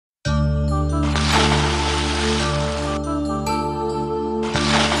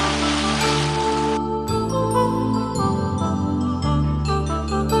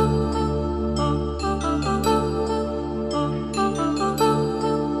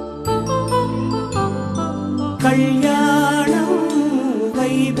కళ్యాణం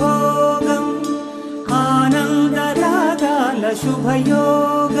వైభోగం ఆనందరాగాల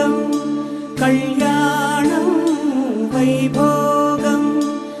శుభయోగం కళ్యాణం వైభోగం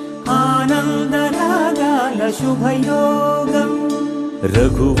ఆనందరాగాల శుభయోగం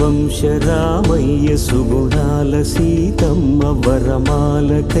రఘువంశ రామయ్య సుగుణాల సీతమ్మ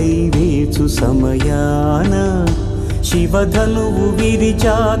వరమాల కైవేచు సమయాన శివధనువు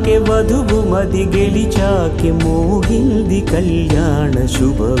విరిచాకె వధువు మది గెలిచాకె మోగింది కళ్యాణ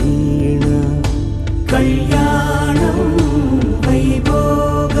శుభవీణ కళ్యాణం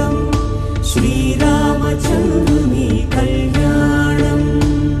వైభోగం శ్రీరామచంద్రుని కళ్యాణం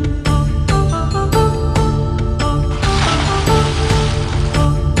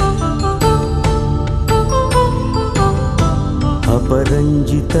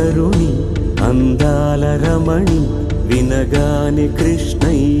అపరంజి తరుణి అందాల రమణి వినగానే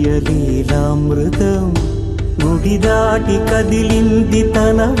కృష్ణయ్య లీలామృతం గుడి దాటి కదిలింది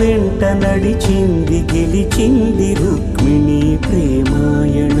తన వెంట నడిచింది గెలిచింది రుక్మిణి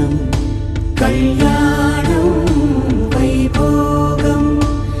ప్రేమాయణం కళ్యాణం వైభోగం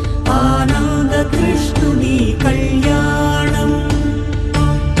ఆనంద కృష్ణుని కళ్యాణం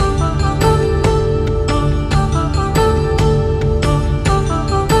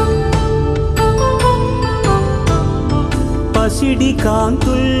పసిడి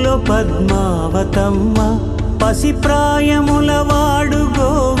కాంతుల్లో పద్మావతమ్మ పసిప్రాయముల వాడు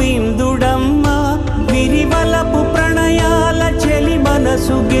గోవిందుడమ్మ విరివలపు ప్రణయాల చెలి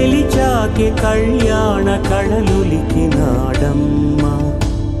మనసు గెలిచాకి కళ్యాణ కళలులికినాడమ్మ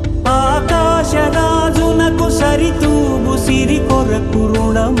ఆకాశరాజునకు సరితూగు సిరి కొరకు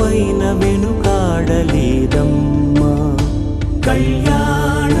రుణమైన వెనుకాడలేదమ్మా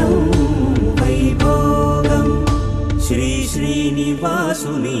కళ్యాణం వైభోగం శ్రీ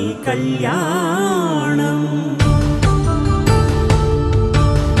శ్రీనివాసుని కళ్యాణం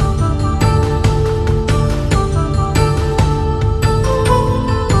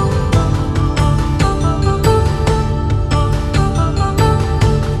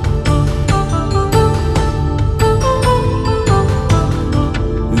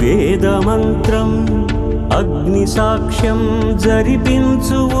వేదమంత్రం అగ్ని సాక్ష్యం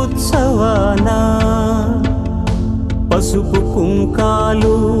జరిపించు ఉత్సవానా పసుపు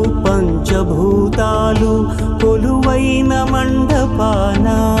కుంకాలు పంచభూతాలు కొలువైన మండపాన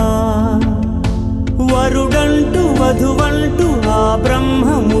వరుడంటూ వధువంటూ ఆ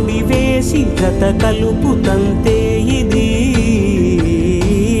బ్రహ్మముడి వేసి జత కలుపుతంతే ఇది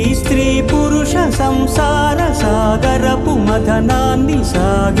స్త్రీ పురుష సంసార సాగరపు మథనాన్ని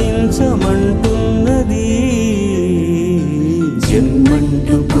సాగించమంటున్నది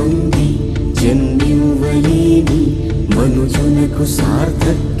జన్మంటూ పొంది జన్మివ్వలేని మనుజునకు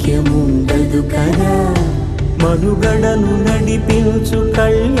సార్థక్యముండదు కదా మనుగడను నడిపించు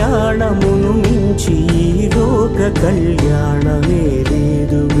కళ్యాణమును మించి ఈ లోక కళ్యాణమే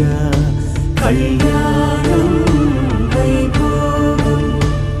లేదుగా కళ్యాణం Vaibhogam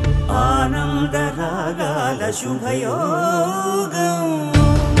ఆనందరాగాల శుభయోగం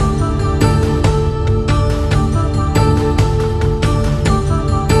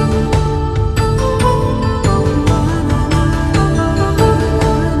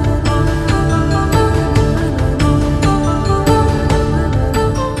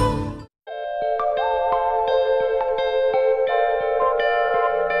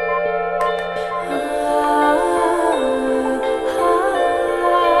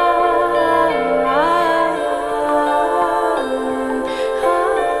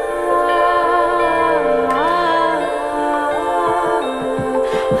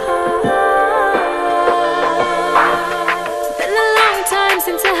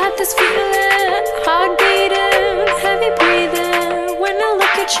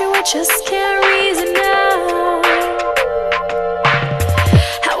Just can't reason now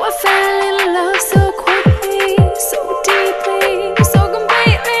how I fell in love so quickly, so deeply, so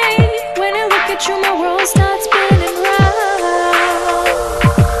completely. When I look at you, my world starts spinning round.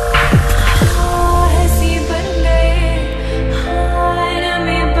 ऐसी बन गए,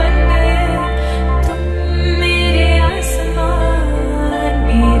 नमी बन गए, तुम मेरे आसमान,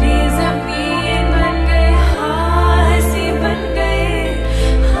 मेरी ज़मीन बन गए. ऐसी बन गए,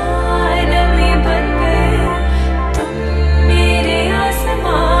 नमी बन गए.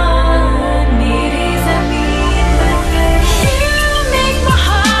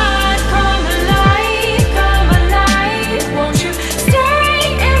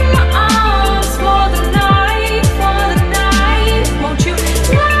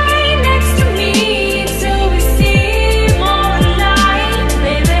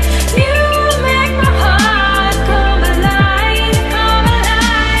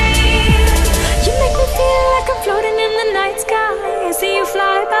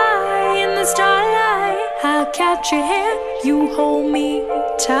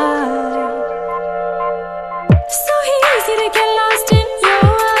 time.